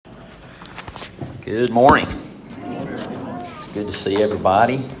Good morning. It's good to see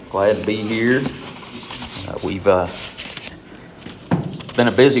everybody. Glad to be here. We've been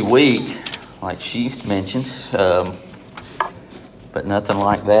a busy week, like she mentioned, but nothing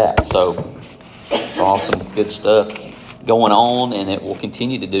like that. So it's awesome, good stuff going on, and it will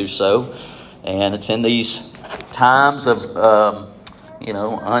continue to do so. And it's in these times of,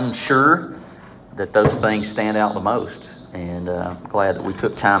 unsure that those things stand out the most. And glad that we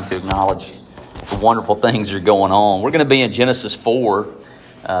took time to acknowledge the wonderful things that are going on. We're going to be in Genesis 4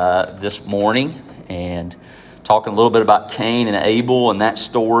 this morning and talking a little bit about Cain and Abel and that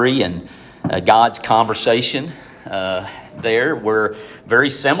story and God's conversation there. We're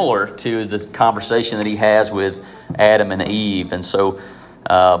very similar to the conversation that he has with Adam and Eve. And so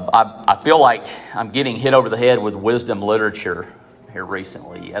I feel like I'm getting hit over the head with wisdom literature here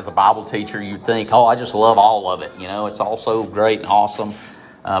recently. As a Bible teacher, you'd think, I just love all of it. It's all so great and awesome.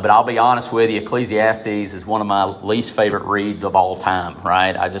 But I'll be honest with you, Ecclesiastes is one of my least favorite reads of all time,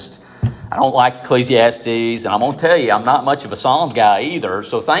 right? I don't like Ecclesiastes, and I'm going to tell you, I'm not much of a Psalm guy either.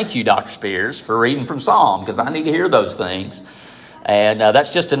 So thank you, Dr. Spears, for reading from Psalm, because I need to hear those things. And that's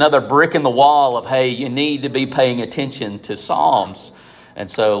just another brick in the wall of, hey, you need to be paying attention to Psalms.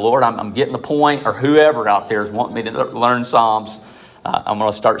 And so, Lord, I'm getting the point, or whoever out there is wanting me to learn Psalms, I'm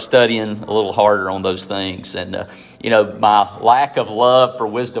going to start studying a little harder on those things. And, my lack of love for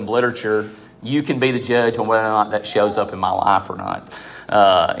wisdom literature, you can be the judge on whether or not that shows up in my life or not.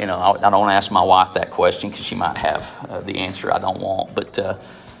 I don't ask my wife that question because she might have the answer I don't want. But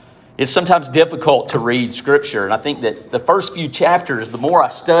it's sometimes difficult to read Scripture. And I think that the first few chapters, the more I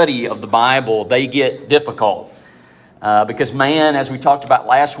study of the Bible, they get difficult. Because man, as we talked about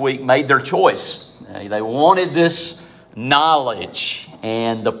last week, made their choice. They wanted this knowledge.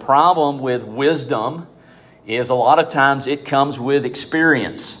 And the problem with wisdom is a lot of times it comes with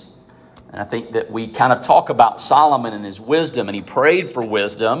experience. And I think that we kind of talk about Solomon and his wisdom, and he prayed for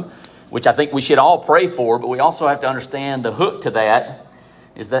wisdom, which I think we should all pray for, but we also have to understand the hook to that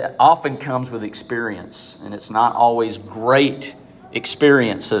is that often comes with experience, and it's not always great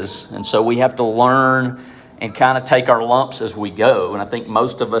experiences. And so we have to learn and kind of take our lumps as we go. And I think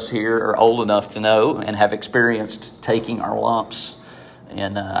most of us here are old enough to know and have experienced taking our lumps.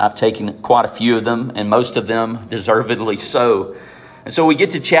 And I've taken quite a few of them, and most of them deservedly so. And so we get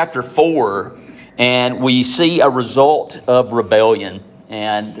to chapter 4, and we see a result of rebellion.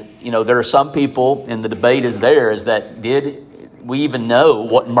 And, there are some people, and the debate is that did we even know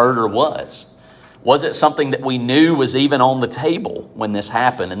what murder was? Was it something that we knew was even on the table when this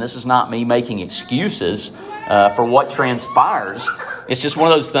happened? And this is not me making excuses for what transpires. It's just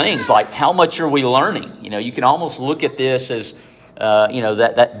one of those things, like how much are we learning? You can almost look at this as,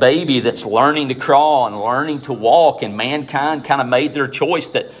 that baby that's learning to crawl and learning to walk, and mankind kind of made their choice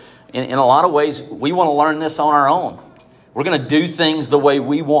that in a lot of ways, we want to learn this on our own. We're going to do things the way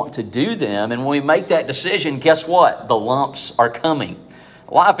we want to do them. And when we make that decision, guess what? The lumps are coming.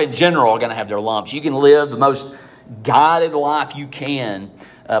 Life in general are going to have their lumps. You can live the most guided life you can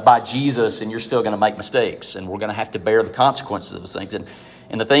by Jesus, and you're still going to make mistakes. And we're going to have to bear the consequences of those things.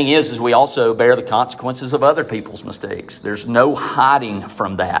 And the thing is we also bear the consequences of other people's mistakes. There's no hiding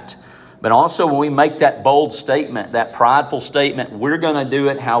from that. But also when we make that bold statement, that prideful statement, we're going to do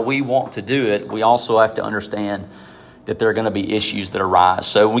it how we want to do it, we also have to understand that there are going to be issues that arise.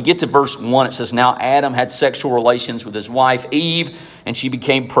 So when we get to verse 1, it says, Now Adam had sexual relations with his wife Eve, and she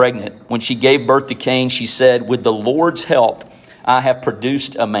became pregnant. When she gave birth to Cain, she said, With the Lord's help, I have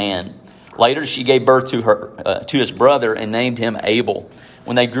produced a man. Later she gave birth to his brother and named him Abel.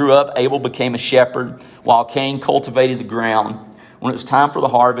 When they grew up, Abel became a shepherd, while Cain cultivated the ground. When it was time for the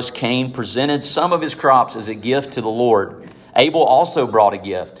harvest, Cain presented some of his crops as a gift to the Lord. Abel also brought a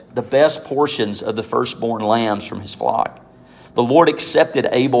gift, the best portions of the firstborn lambs from his flock. The Lord accepted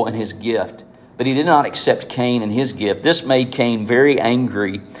Abel and his gift, but he did not accept Cain and his gift. This made Cain very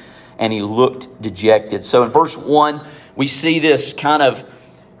angry, and he looked dejected. So in verse 1, we see this kind of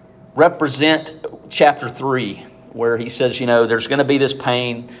represent chapter 3, where he says, there's going to be this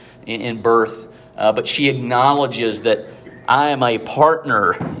pain in birth, but she acknowledges that I am a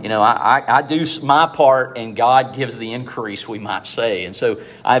partner. I do my part, and God gives the increase, we might say. And so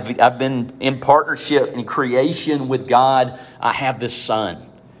I've been in partnership in creation with God. I have this son.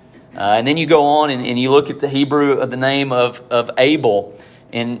 And then you go on and you look at the Hebrew of the name of Abel.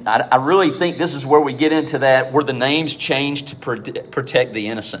 And I really think this is where we get into that, where the names change to protect the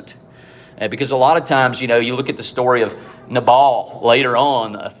innocent. Because a lot of times, you look at the story of Nabal later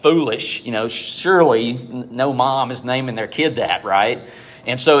on, foolish, surely no mom is naming their kid that, right?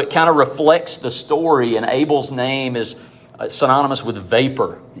 And so it kind of reflects the story, and Abel's name is synonymous with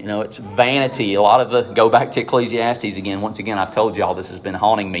vapor. It's vanity. A lot of go back to Ecclesiastes again. Once again, I've told y'all this has been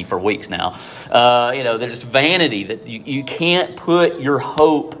haunting me for weeks now. There's vanity that you can't put your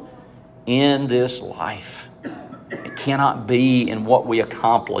hope in this life. It cannot be in what we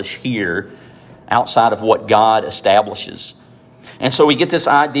accomplish here outside of what God establishes. And so we get this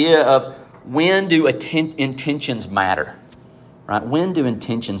idea of when do intentions matter, right? When do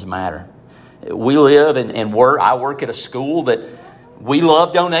intentions matter? We live and work. I work at a school that we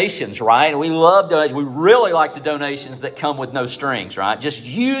love donations, right? We love donations. We really like the donations that come with no strings, right? Just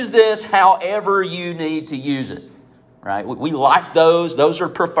use this however you need to use it, right? We like those. Those are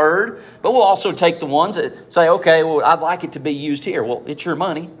preferred. But we'll also take the ones that say, okay, well, I'd like it to be used here. Well, it's your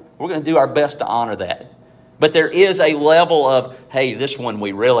money. We're going to do our best to honor that. But there is a level of, hey, this one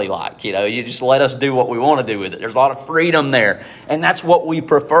we really like. You just let us do what we want to do with it. There's a lot of freedom there. And that's what we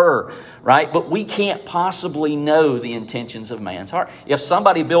prefer, right? But we can't possibly know the intentions of man's heart. If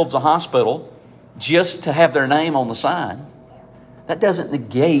somebody builds a hospital just to have their name on the sign, that doesn't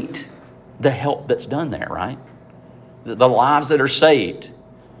negate the help that's done there, right? The lives that are saved.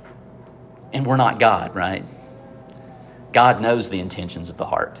 And we're not God, right? God knows the intentions of the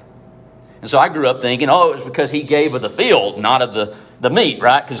heart. And so I grew up thinking, it was because he gave of the field, not of the meat,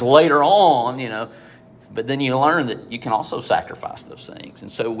 right? Because later on, but then you learn that you can also sacrifice those things. And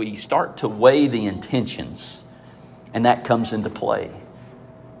so we start to weigh the intentions, and that comes into play.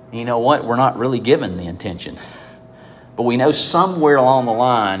 And you know what? We're not really given the intention. But we know somewhere along the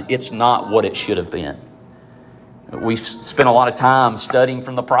line, it's not what it should have been. We've spent a lot of time studying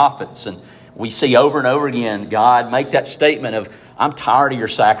from the prophets, and we see over and over again God make that statement of, I'm tired of your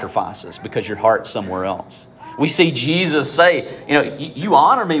sacrifices because your heart's somewhere else. We see Jesus say, you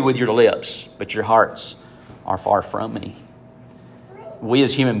honor me with your lips, but your hearts are far from me. We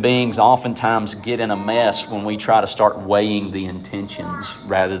as human beings oftentimes get in a mess when we try to start weighing the intentions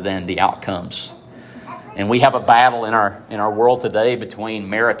rather than the outcomes. And we have a battle in our world today between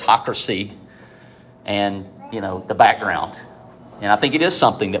meritocracy and, the background. And I think it is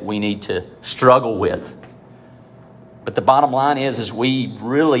something that we need to struggle with. But the bottom line is we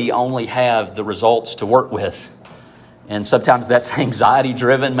really only have the results to work with. And sometimes that's anxiety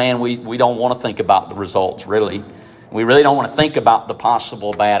driven. Man, we don't want to think about the results, really. We really don't want to think about the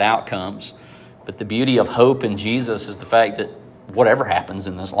possible bad outcomes. But the beauty of hope in Jesus is the fact that whatever happens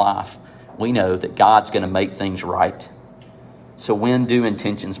in this life, we know that God's going to make things right. So when do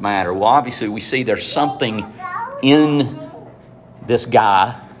intentions matter? Well, obviously we see there's something in this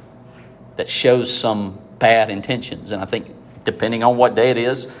guy that shows some bad intentions. And I think depending on what day it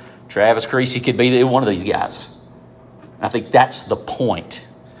is, Travis Creasy could be one of these guys. I think that's the point.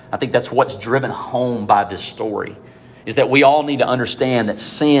 I think that's what's driven home by this story, is that we all need to understand that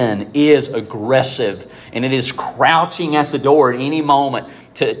sin is aggressive and it is crouching at the door at any moment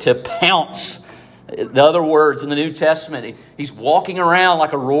to pounce. The other words in the New Testament, he's walking around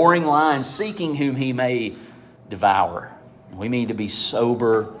like a roaring lion, seeking whom he may devour. We need to be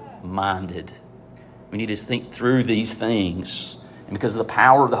sober-minded. We need to think through these things. And because of the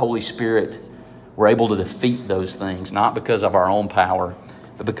power of the Holy Spirit, we're able to defeat those things, not because of our own power,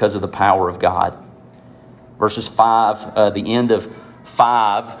 but because of the power of God. Verses 5, the end of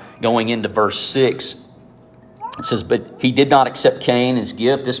 5, going into verse 6, it says, but he did not accept Cain his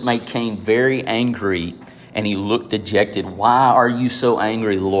gift. This made Cain very angry, and he looked dejected. Why are you so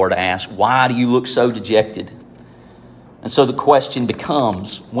angry, the Lord asked. Why do you look so dejected? And so the question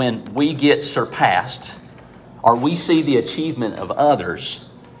becomes, when we get surpassed, or we see the achievement of others,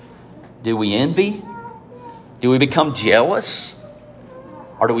 do we envy? Do we become jealous?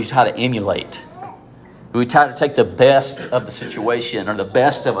 Or do we try to emulate? Do we try to take the best of the situation or the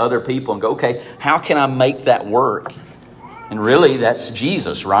best of other people and go, okay, how can I make that work? And really, that's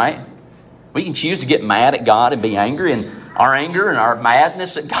Jesus, right? We can choose to get mad at God and be angry, and our anger and our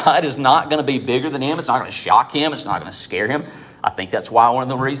madness at God is not going to be bigger than Him. It's not going to shock Him. It's not going to scare Him. I think that's why one of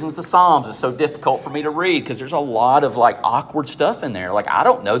the reasons the Psalms is so difficult for me to read, because there's a lot of awkward stuff in there. I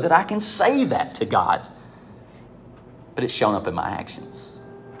don't know that I can say that to God. But it's shown up in my actions.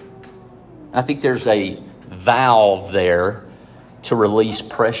 I think there's a valve there to release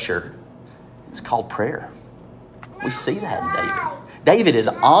pressure. It's called prayer. We see that in David. David is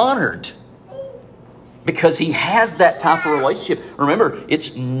honored because he has that type of relationship. Remember,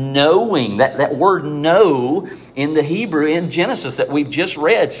 it's knowing. That word know in the Hebrew in Genesis that we've just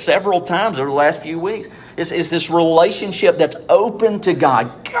read several times over the last few weeks is this relationship that's open to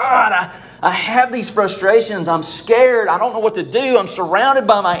God. God, I have these frustrations. I'm scared. I don't know what to do. I'm surrounded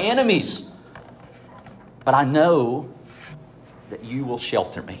by my enemies. But I know that you will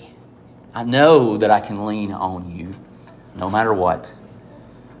shelter me. I know that I can lean on you. no matter what.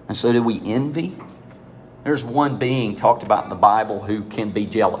 And so do we envy? There's one being talked about in the Bible who can be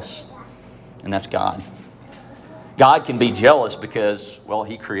jealous, and that's God. God can be jealous because, well,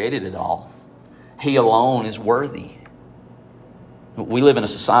 He created it all. He alone is worthy. We live in a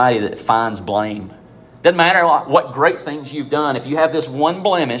society that finds blame. Doesn't matter what great things you've done. If you have this one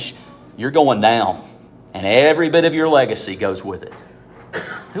blemish, you're going down, and every bit of your legacy goes with it.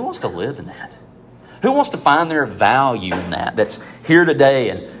 Who wants to live in that? Who wants to find their value in that? That's here today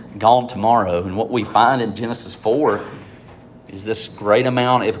and gone tomorrow. And what we find in Genesis 4 is this great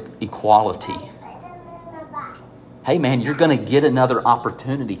amount of equality. Hey man, you're going to get another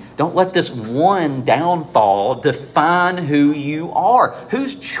opportunity. Don't let this one downfall define who you are.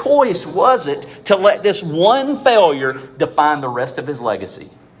 Whose choice was it to let this one failure define the rest of his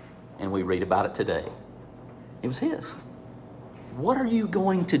legacy? And we read about it today. It was his. What are you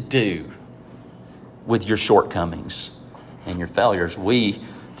going to do with your shortcomings and your failures? We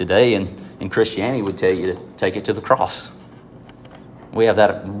today in Christianity would tell you to take it to the cross. We have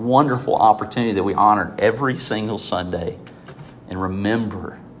that wonderful opportunity that we honor every single Sunday. And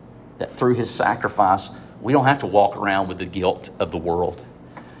remember that through His sacrifice, we don't have to walk around with the guilt of the world.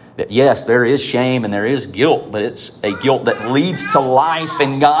 That yes, there is shame and there is guilt, but it's a guilt that leads to life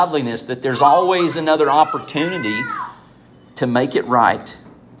and godliness. That there's always another opportunity to make it right.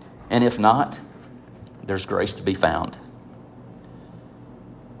 And if not, there's grace to be found.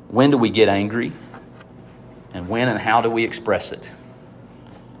 When do we get angry? And when and how do we express it?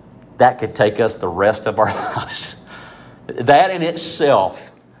 That could take us the rest of our lives. That in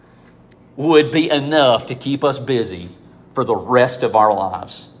itself would be enough to keep us busy for the rest of our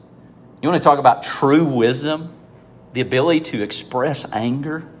lives. You want to talk about true wisdom? The ability to express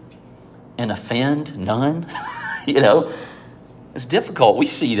anger and offend none? It's difficult. We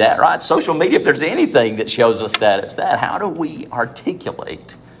see that, right? Social media, if there's anything that shows us that, it's that. How do we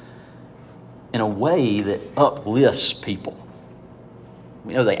articulate in a way that uplifts people?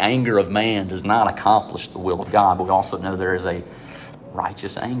 We know the anger of man does not accomplish the will of God, but we also know there is a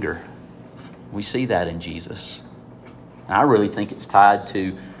righteous anger. We see that in Jesus. And I really think it's tied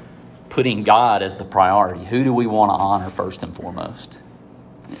to putting God as the priority. Who do we want to honor first and foremost?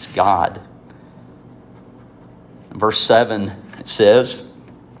 It's God. In verse 7, it says,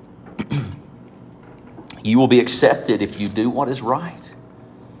 "You will be accepted if you do what is right.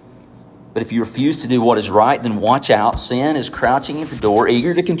 But if you refuse to do what is right, then watch out. Sin is crouching at the door,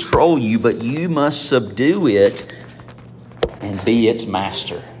 eager to control you, but you must subdue it and be its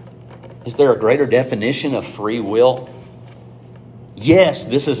master." Is there a greater definition of free will? Yes,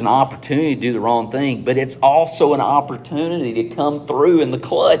 this is an opportunity to do the wrong thing, but it's also an opportunity to come through in the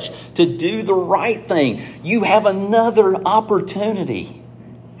clutch to do the right thing. You have another opportunity.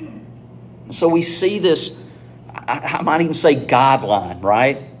 So we see this, I might even say guideline,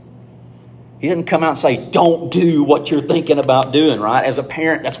 right? He didn't come out and say, don't do what you're thinking about doing, right? As a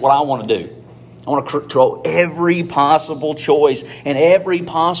parent, that's what I want to do. I want to control every possible choice and every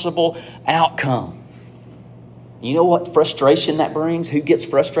possible outcome. You know what frustration that brings? Who gets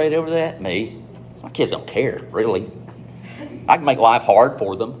frustrated over that? Me. My kids don't care, really. I can make life hard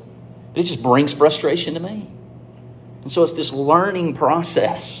for them, but it just brings frustration to me. And so it's this learning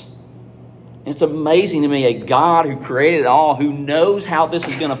process. And it's amazing to me, a God who created it all, who knows how this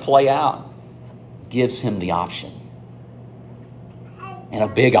is going to play out, gives him the option. And a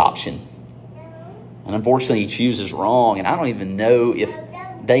big option. And unfortunately, he chooses wrong. And I don't even know if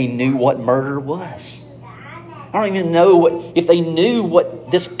they knew what murder was. I don't even know if they knew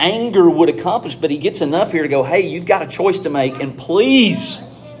what this anger would accomplish. But he gets enough here to go, hey, you've got a choice to make. And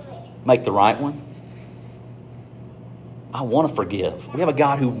please make the right one. I want to forgive. We have a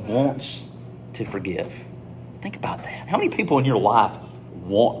God who wants to forgive. Think about that. How many people in your life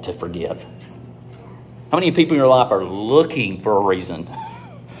want to forgive? How many people in your life are looking for a reason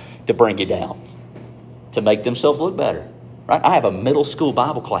to bring you down, to make themselves look better? Right? I have a middle school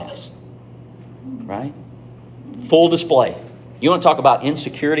Bible class. Right? Full display. You want to talk about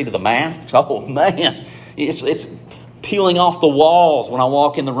insecurity to the max? Oh man, it's peeling off the walls when I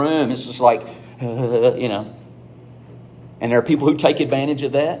walk in the room. It's just like, And there are people who take advantage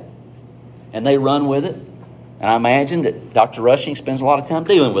of that, and they run with it. And I imagine that Dr. Rushing spends a lot of time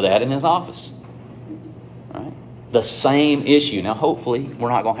dealing with that in his office. Right? The same issue. Now, hopefully, we're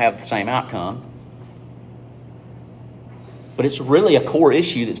not going to have the same outcome. But it's really a core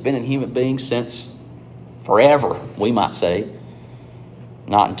issue that's been in human beings since forever, we might say.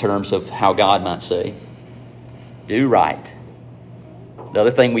 Not in terms of how God might say. Do right. The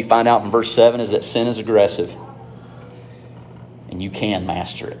other thing we find out in verse 7 is that sin is aggressive. And you can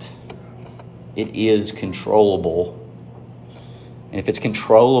master it. It is controllable And if it's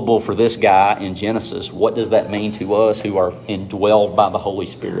controllable for this guy in Genesis, what does that mean to us who are indwelled by the Holy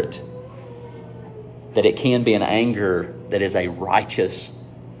Spirit? That it can be an anger that is a righteous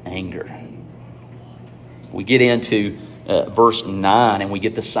anger. We get into verse 9 and we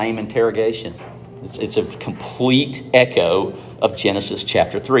get the same interrogation. It's a complete echo of Genesis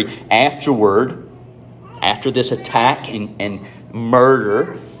chapter 3. After this attack and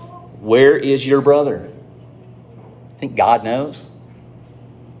murder, where is your brother? I think God knows.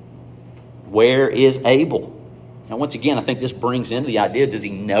 Where is Abel? Now, once again, I think this brings into the idea, does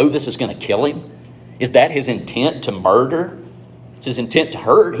he know this is going to kill him? Is that his intent, to murder? It's his intent to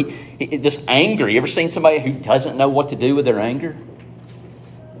hurt. This anger, you ever seen somebody who doesn't know what to do with their anger?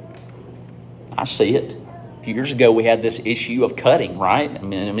 I see it. A few years ago, we had this issue of cutting, right? I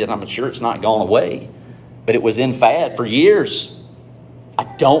mean, I'm sure it's not gone away, but it was in fad for years. I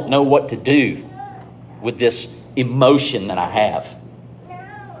don't know what to do with this emotion that I have.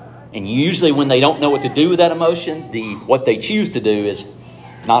 And usually when they don't know what to do with that emotion, what they choose to do is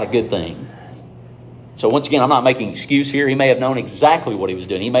not a good thing. So once again, I'm not making an excuse here. He may have known exactly what he was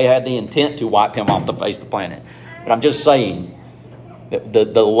doing. He may have had the intent to wipe him off the face of the planet. But I'm just saying that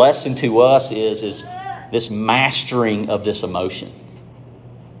the lesson to us is this mastering of this emotion.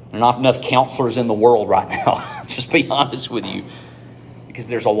 There are not enough counselors in the world right now. Just be honest with you. Because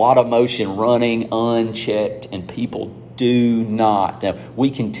there's a lot of emotion running unchecked and people do not. Now,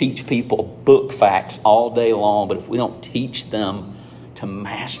 we can teach people book facts all day long, but if we don't teach them to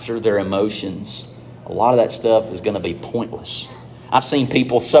master their emotions, a lot of that stuff is going to be pointless. I've seen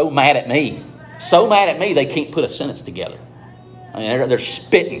people so mad at me they can't put a sentence together. I mean, they're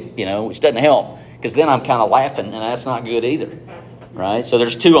spitting, which doesn't help, because then I'm kind of laughing, and that's not good either, right? So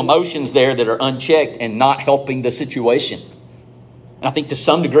there's two emotions there that are unchecked and not helping the situation. And I think to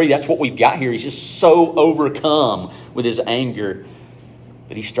some degree that's what we've got here. He's just so overcome with his anger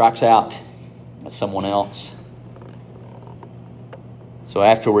that he strikes out at someone else. So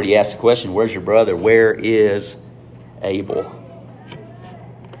afterward he asks the question, where's your brother? Where is Abel?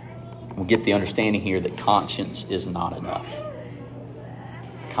 We get the understanding here that conscience is not enough.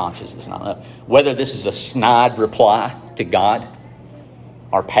 Conscience is not enough. Whether this is a snide reply to God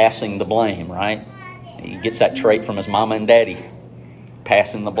or passing the blame, right? He gets that trait from his mama and daddy.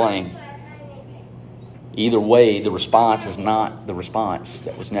 Passing the blame. Either way, the response is not the response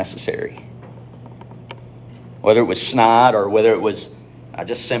that was necessary. Whether it was snide or whether it was, I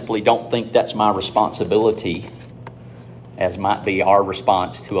just simply don't think that's my responsibility, as might be our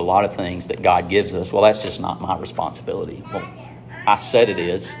response to a lot of things that God gives us. Well, that's just not my responsibility. Well, I said it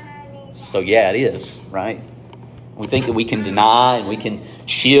is, so yeah, it is, right? We think that we can deny and we can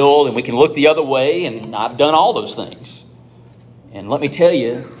shield and we can look the other way, and I've done all those things. And let me tell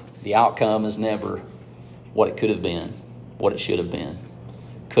you, the outcome is never what it could have been, what it should have been.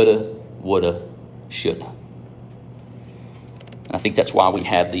 Coulda, woulda, shoulda. And I think that's why we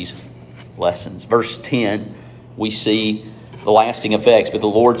have these lessons. Verse 10, we see the lasting effects. But the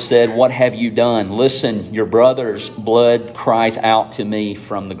Lord said, what have you done? Listen, your brother's blood cries out to me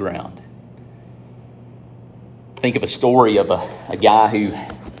from the ground. Think of a story of a guy who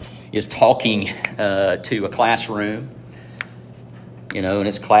is talking to a classroom. In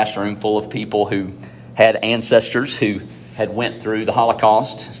his classroom full of people who had ancestors who had went through the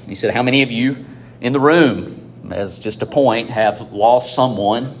Holocaust. He said, how many of you in the room, as just a point, have lost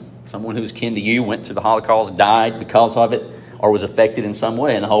someone who's kin to you, went through the Holocaust, died because of it, or was affected in some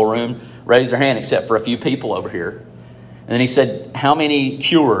way? And the whole room raised their hand except for a few people over here. And then he said, how many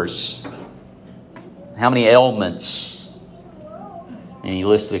cures? How many ailments? And he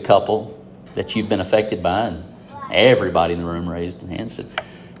listed a couple that you've been affected by, and everybody in the room raised a hand and said,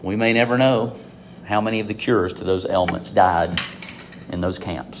 we may never know how many of the cures to those ailments died in those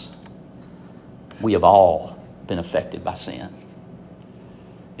camps. We have all been affected by sin.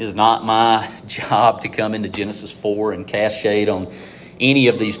 It is not my job to come into Genesis 4 and cast shade on any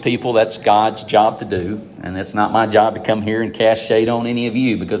of these people. That's God's job to do. And it's not my job to come here and cast shade on any of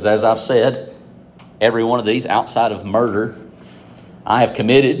you, because as I've said, every one of these outside of murder, I have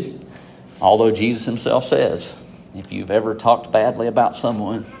committed, although Jesus himself says, if you've ever talked badly about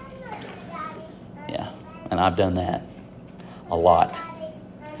someone, yeah, and I've done that a lot.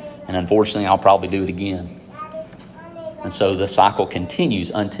 And unfortunately, I'll probably do it again. And so the cycle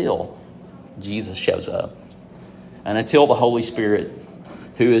continues until Jesus shows up. And until the Holy Spirit,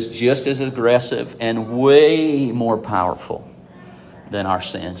 who is just as aggressive and way more powerful than our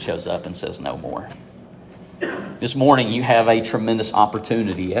sin, shows up and says no more. This morning, you have a tremendous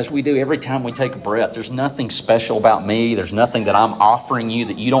opportunity, as we do every time we take a breath. There's nothing special about me. There's nothing that I'm offering you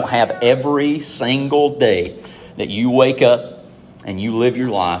that you don't have every single day that you wake up and you live your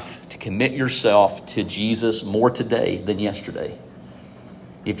life to commit yourself to Jesus more today than yesterday.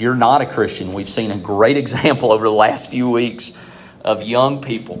 If you're not a Christian, we've seen a great example over the last few weeks of young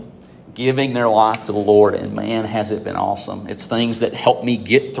people giving their life to the Lord, and man, has it been awesome. It's things that help me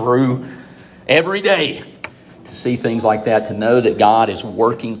get through every day to see things like that, to know that God is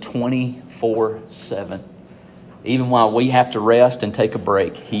working 24/7. Even while we have to rest and take a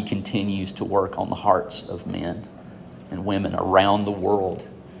break, He continues to work on the hearts of men and women around the world.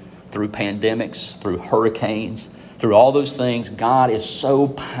 Through pandemics, through hurricanes, through all those things, God is so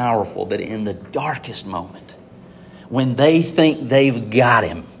powerful that in the darkest moment, when they think they've got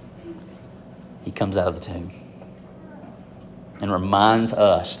Him, He comes out of the tomb and reminds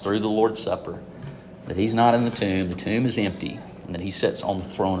us through the Lord's Supper that He's not in the tomb is empty, and that He sits on the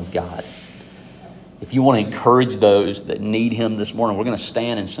throne of God. If you want to encourage those that need Him this morning, we're going to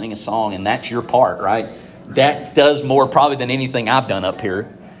stand and sing a song, and that's your part, right? That does more probably than anything I've done up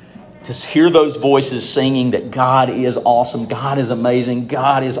here. To hear those voices singing that God is awesome, God is amazing,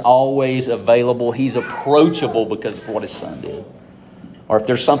 God is always available, He's approachable because of what His Son did. Or if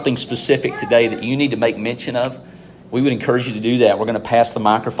there's something specific today that you need to make mention of, we would encourage you to do that. We're going to pass the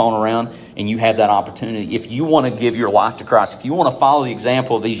microphone around, and you have that opportunity. If you want to give your life to Christ, if you want to follow the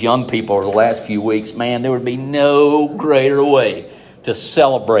example of these young people over the last few weeks, man, there would be no greater way to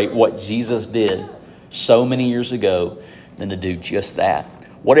celebrate what Jesus did so many years ago than to do just that.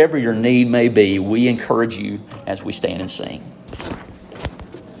 Whatever your need may be, we encourage you as we stand and sing.